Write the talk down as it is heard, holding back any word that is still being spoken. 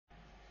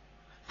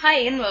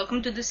Hi and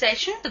welcome to the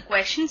session. The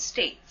question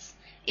states,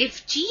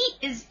 if G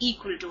is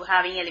equal to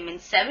having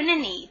elements 7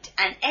 and 8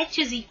 and H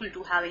is equal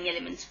to having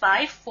elements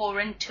 5, 4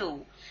 and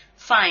 2,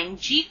 find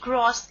G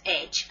cross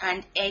H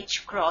and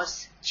H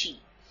cross G.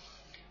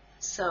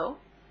 So,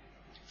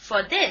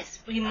 for this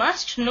we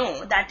must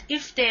know that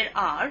if there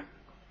are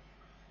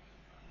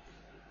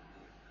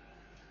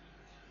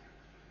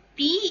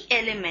P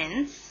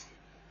elements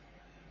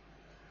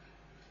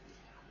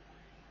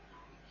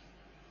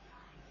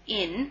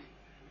in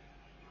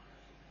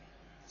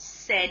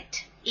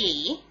set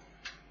A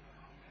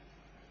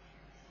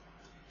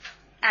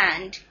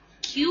and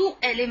Q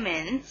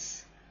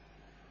elements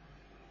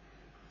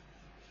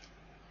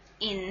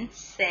in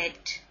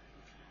set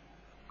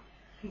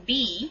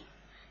B,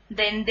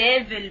 then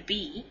there will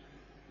be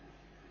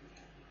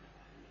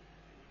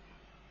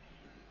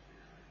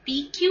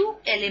PQ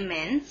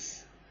elements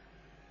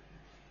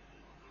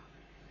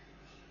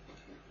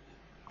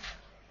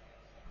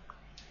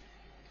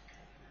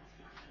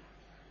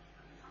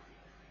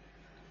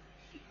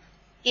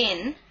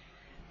in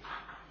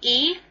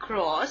A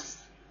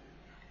cross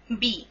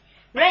B,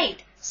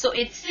 right? So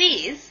it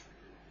says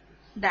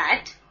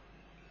that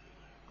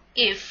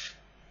if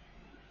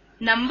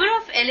number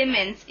of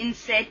elements in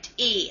set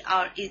A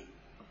are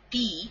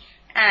P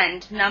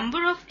and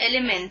number of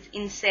elements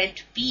in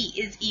set B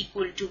is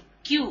equal to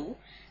Q,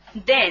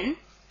 then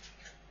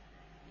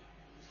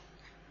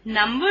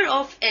number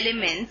of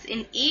elements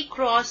in A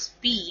cross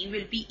B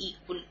will be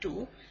equal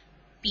to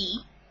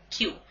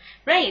PQ.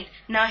 Right,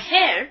 now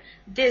here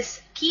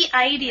this key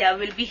idea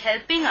will be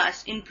helping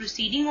us in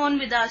proceeding on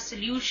with our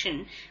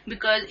solution,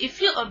 because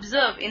if you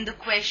observe in the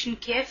question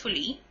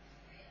carefully,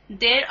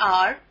 there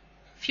are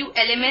few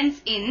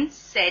elements in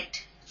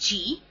set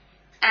G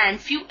and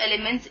few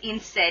elements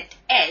in set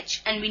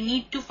H, and we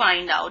need to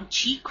find out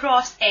G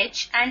cross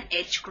H and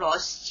H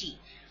cross G.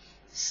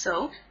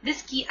 So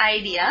this key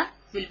idea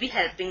will be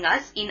helping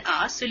us in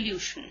our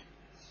solution.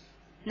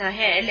 Now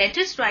here let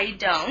us write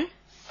down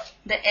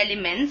the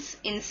elements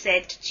in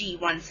set G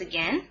once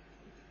again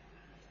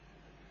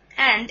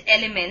and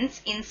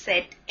elements in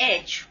set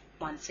H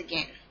once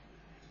again.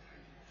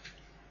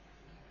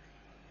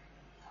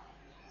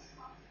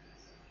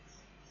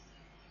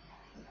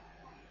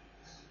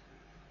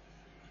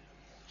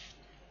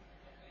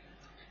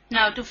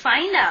 Now to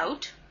find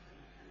out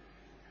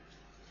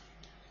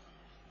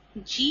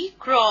G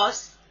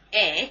cross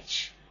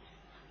H,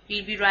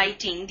 we'll be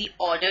writing the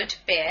ordered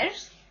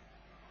pairs,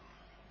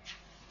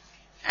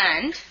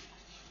 and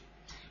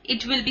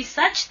it will be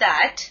such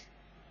that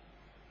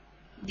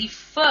the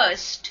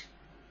first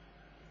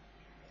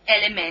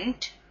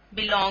element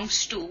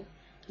belongs to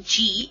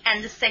G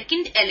and the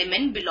second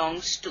element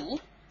belongs to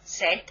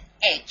set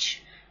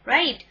H,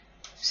 right?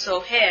 So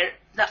here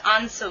the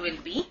answer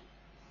will be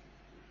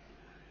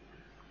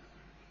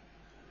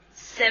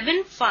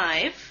 7,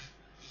 5,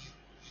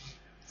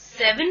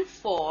 7,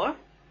 4,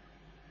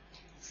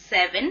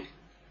 7,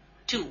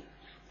 2,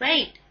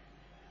 right?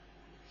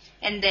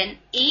 And then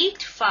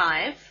 8,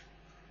 5,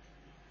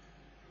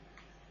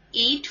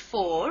 8,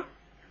 4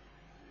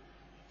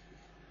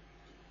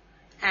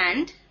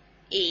 and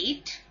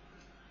 8,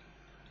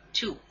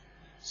 2.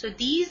 So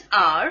these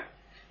are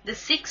the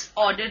 6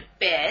 ordered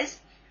pairs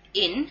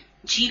in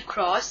G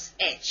cross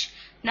H.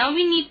 Now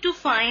we need to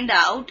find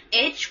out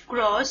H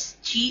cross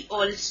G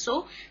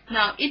also.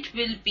 Now it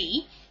will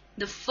be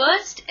the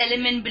first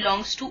element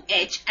belongs to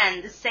H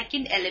and the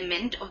second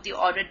element of the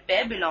ordered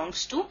pair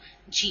belongs to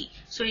G.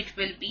 So it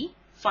will be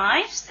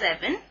 5,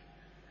 7,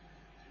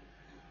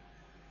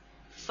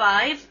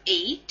 5,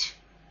 8,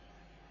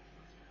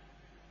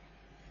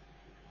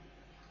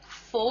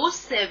 4,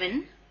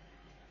 7,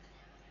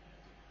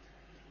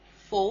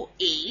 4,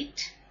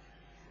 8,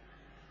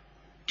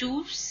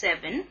 2,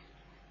 7,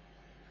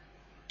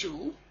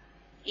 2,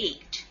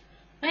 8.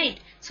 Right?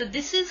 So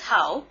this is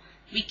how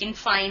we can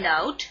find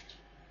out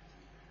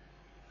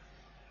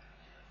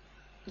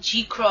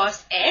G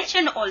cross H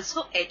and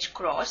also H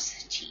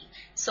cross G.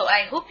 So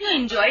I hope you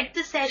enjoyed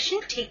the session.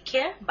 Take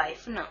care. Bye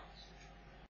for now.